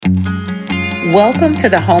Welcome to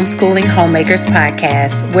the Homeschooling Homemakers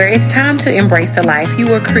podcast, where it's time to embrace the life you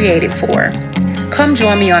were created for. Come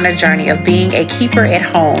join me on a journey of being a keeper at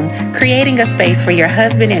home, creating a space for your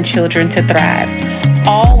husband and children to thrive,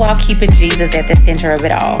 all while keeping Jesus at the center of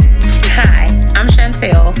it all. Hi, I'm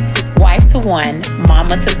Chantel, wife to one,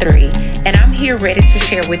 mama to three, and I'm here ready to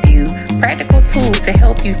share with you practical tools to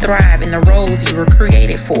help you thrive in the roles you were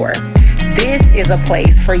created for. This is a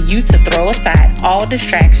place for you to throw aside all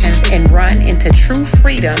distractions and run into true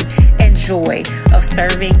freedom and joy of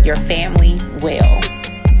serving your family well.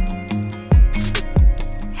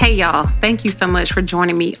 Hey y'all, thank you so much for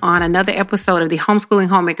joining me on another episode of the Homeschooling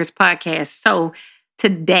Homemakers podcast. So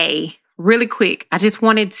today, really quick, I just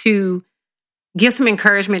wanted to give some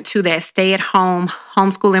encouragement to that stay-at-home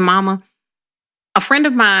homeschooling mama. A friend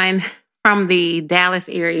of mine from the Dallas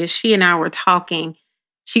area, she and I were talking.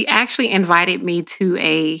 She actually invited me to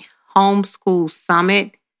a homeschool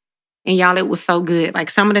summit. And y'all, it was so good. Like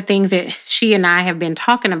some of the things that she and I have been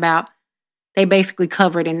talking about, they basically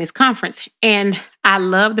covered in this conference. And I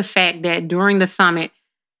love the fact that during the summit,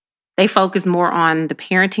 they focused more on the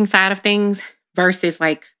parenting side of things versus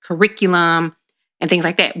like curriculum and things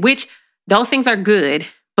like that, which those things are good.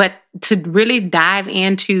 But to really dive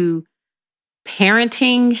into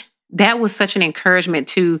parenting, that was such an encouragement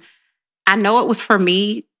to, I know it was for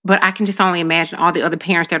me, but I can just only imagine all the other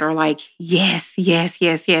parents that are like, yes,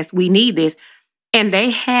 we need this. And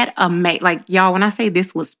they had like y'all, when I say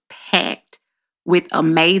this was packed with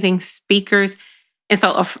amazing speakers. And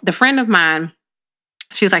so the friend of mine,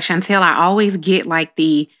 she was like, Chantel, I always get like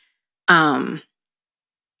the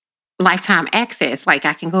lifetime access. Like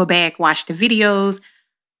I can go back, watch the videos,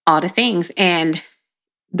 all the things. And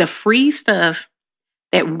the free stuff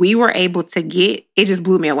that we were able to get, it just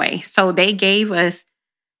blew me away. So they gave us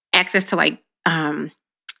access to like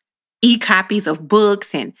e-copies of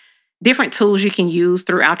books and different tools you can use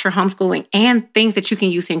throughout your homeschooling and things that you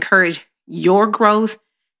can use to encourage your growth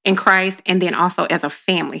in Christ and then also as a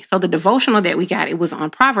family. So the devotional that we got, it was on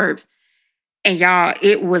Proverbs. And y'all,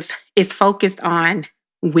 it's focused on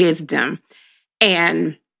wisdom.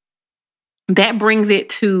 And that brings it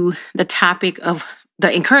to the topic of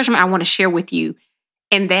the encouragement I want to share with you.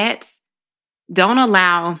 And that's, don't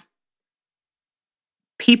allow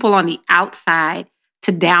people on the outside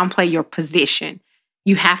to downplay your position.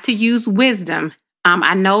 You have to use wisdom.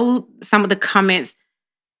 I know some of the comments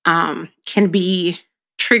can be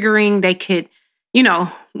triggering. They could,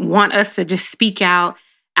 want us to just speak out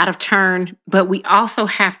of turn. But we also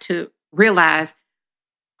have to realize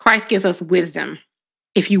Christ gives us wisdom.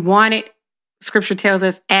 If you want it, Scripture tells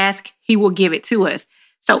us, ask, He will give it to us.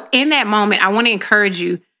 So in that moment, I want to encourage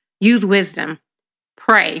you, use wisdom,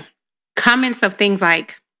 pray. Comments of things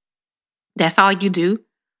like, that's all you do?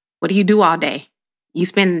 What do you do all day? You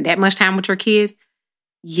spend that much time with your kids?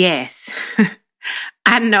 Yes.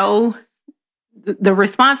 I know the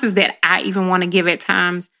responses that I even want to give at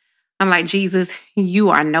times. I'm like, Jesus,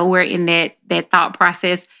 you are nowhere in that thought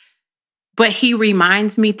process. But He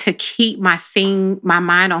reminds me to keep my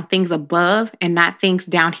mind on things above and not things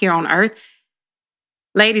down here on earth.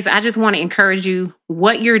 Ladies, I just want to encourage you,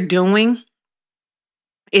 what you're doing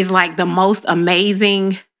is like the most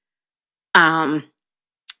amazing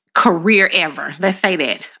career ever. Let's say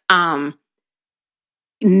that.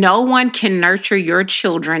 No one can nurture your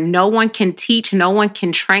children. No one can teach. No one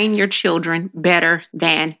can train your children better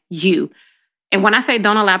than you. And when I say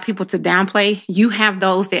don't allow people to downplay, you have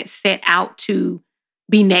those that set out to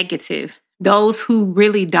be negative. Those who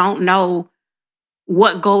really don't know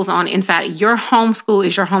what goes on inside. Your homeschool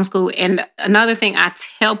is your homeschool. And another thing I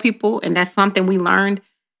tell people, and that's something we learned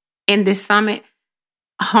in this summit,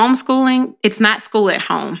 homeschooling, it's not school at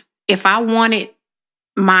home. If I wanted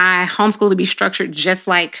my homeschool to be structured just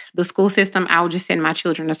like the school system, I would just send my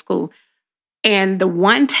children to school. And the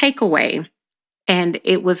one takeaway, and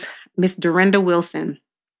it was Miss Dorinda Wilson,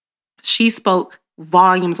 she spoke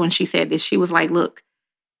volumes when she said this. She was like, look,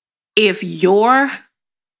 if your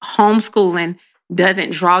homeschooling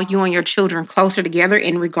doesn't draw you and your children closer together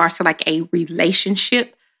in regards to like a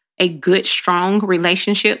relationship, a good, strong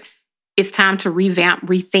relationship, it's time to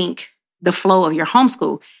rethink the flow of your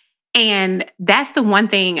homeschool. And that's the one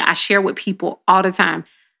thing I share with people all the time.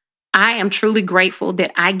 I am truly grateful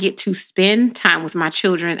that I get to spend time with my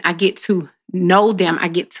children. I get to know them. I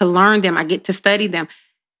get to learn them. I get to study them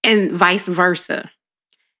and vice versa.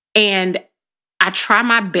 And I try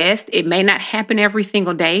my best. It may not happen every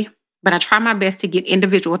single day, but I try my best to get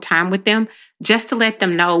individual time with them just to let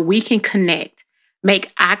them know we can connect,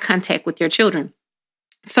 make eye contact with your children.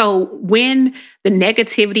 So when the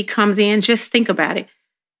negativity comes in, just think about it.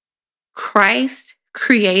 Christ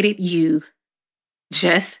created you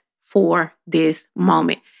just for this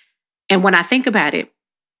moment. And when I think about it,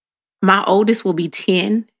 my oldest will be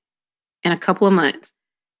 10 in a couple of months.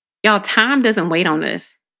 Y'all, time doesn't wait on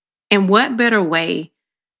us. And what better way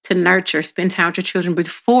to nurture, spend time with your children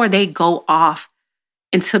before they go off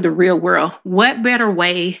into the real world? What better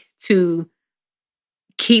way to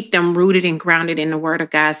keep them rooted and grounded in the Word of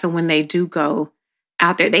God, so when they do go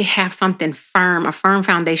out there, they have something firm, a firm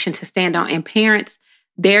foundation to stand on. And parents,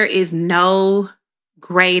 there is no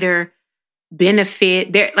greater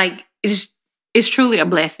benefit. It's truly a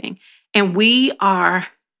blessing. And we are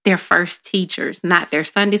their first teachers, not their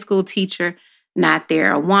Sunday school teacher, not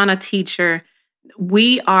their Awana teacher.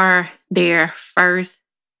 We are their first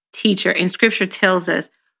teacher. And Scripture tells us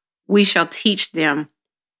we shall teach them.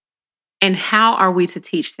 And how are we to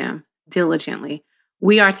teach them? Diligently.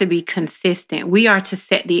 We are to be consistent. We are to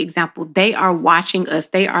set the example. They are watching us.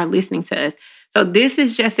 They are listening to us. So this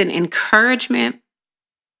is just an encouragement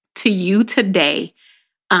to you today,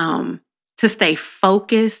 to stay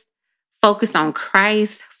focused on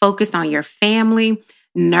Christ, focused on your family,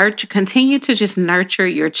 continue to just nurture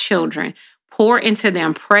your children, pour into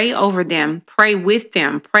them, pray over them, pray with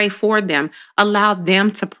them, pray for them, allow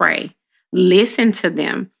them to pray, listen to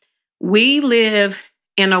them. We live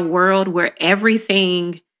in a world where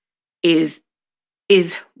everything is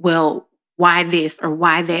well, why this or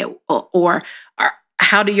why that, or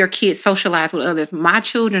how do your kids socialize with others? My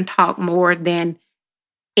children talk more than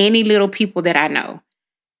any little people that I know.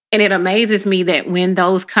 And it amazes me that when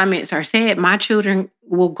those comments are said, my children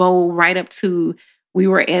will go right up to, we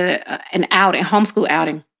were at an outing, homeschool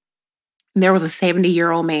outing. And there was a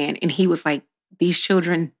 70-year-old man, and he was like, these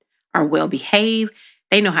children are well behaved.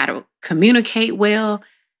 They know how to communicate well,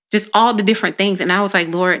 just all the different things. And I was like,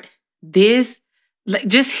 Lord,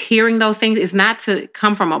 just hearing those things is not to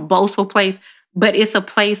come from a boastful place, but it's a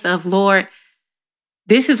place of, Lord,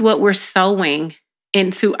 this is what we're sowing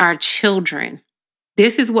into our children.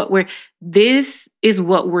 This is what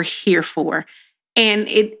we're here for. And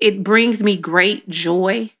it brings me great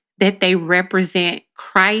joy that they represent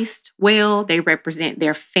Christ well. They represent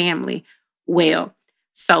their family well.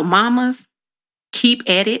 So mamas, keep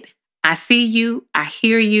at it. I see you. I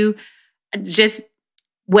hear you. Just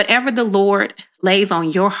whatever the Lord lays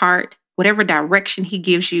on your heart, whatever direction He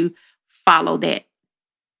gives you, follow that.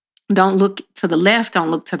 Don't look to the left. Don't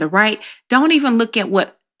look to the right. Don't even look at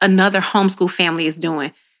what another homeschool family is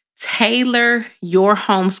doing. Tailor your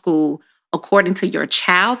homeschool according to your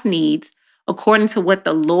child's needs, according to what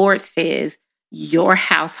the Lord says your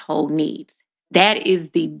household needs. That is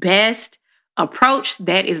the best approach.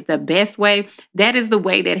 That is the best way. That is the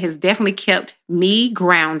way that has definitely kept me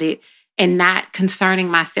grounded and not concerning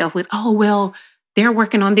myself with, oh, well, they're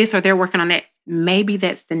working on this or they're working on that. Maybe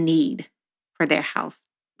that's the need for their house.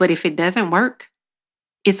 But if it doesn't work,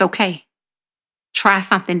 it's okay. Try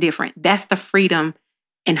something different. That's the freedom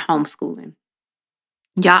in homeschooling.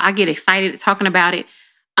 Y'all, I get excited talking about it.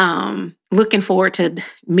 Looking forward to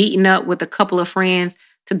meeting up with a couple of friends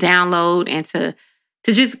to download and to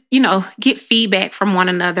just, get feedback from one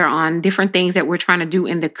another on different things that we're trying to do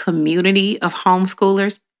in the community of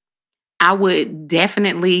homeschoolers. I would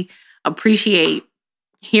definitely appreciate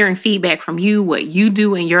hearing feedback from you, what you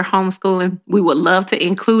do in your homeschooling. We would love to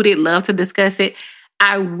include it, love to discuss it.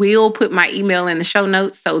 I will put my email in the show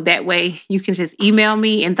notes so that way you can just email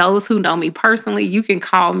me. And those who know me personally, you can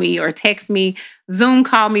call me or text me, Zoom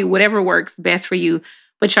call me, whatever works best for you.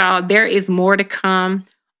 But y'all, there is more to come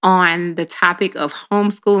on the topic of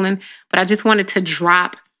homeschooling. But I just wanted to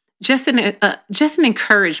drop just an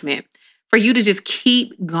encouragement for you to just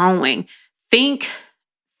keep going. Think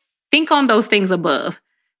on those things above.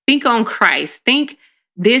 Think on Christ. Think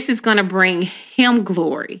this is going to bring Him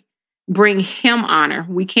glory. Bring Him honor.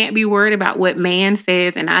 We can't be worried about what man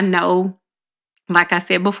says. And I know, like I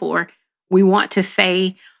said before, we want to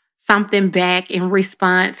say something back in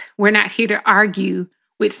response. We're not here to argue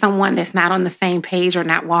with someone that's not on the same page or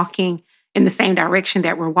not walking in the same direction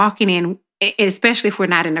that we're walking in, especially if we're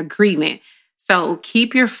not in agreement. So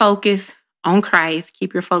keep your focus on Christ.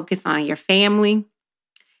 Keep your focus on your family.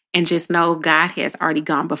 And just know God has already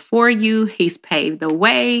gone before you. He's paved the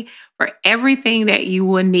way for everything that you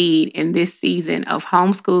will need in this season of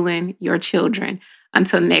homeschooling your children.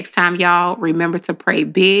 Until next time, y'all, remember to pray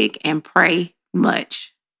big and pray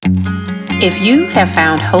much. If you have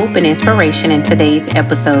found hope and inspiration in today's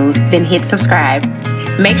episode, then hit subscribe.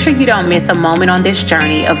 Make sure you don't miss a moment on this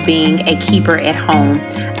journey of being a keeper at home.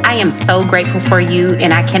 I am so grateful for you,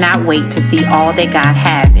 and I cannot wait to see all that God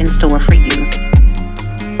has in store for you.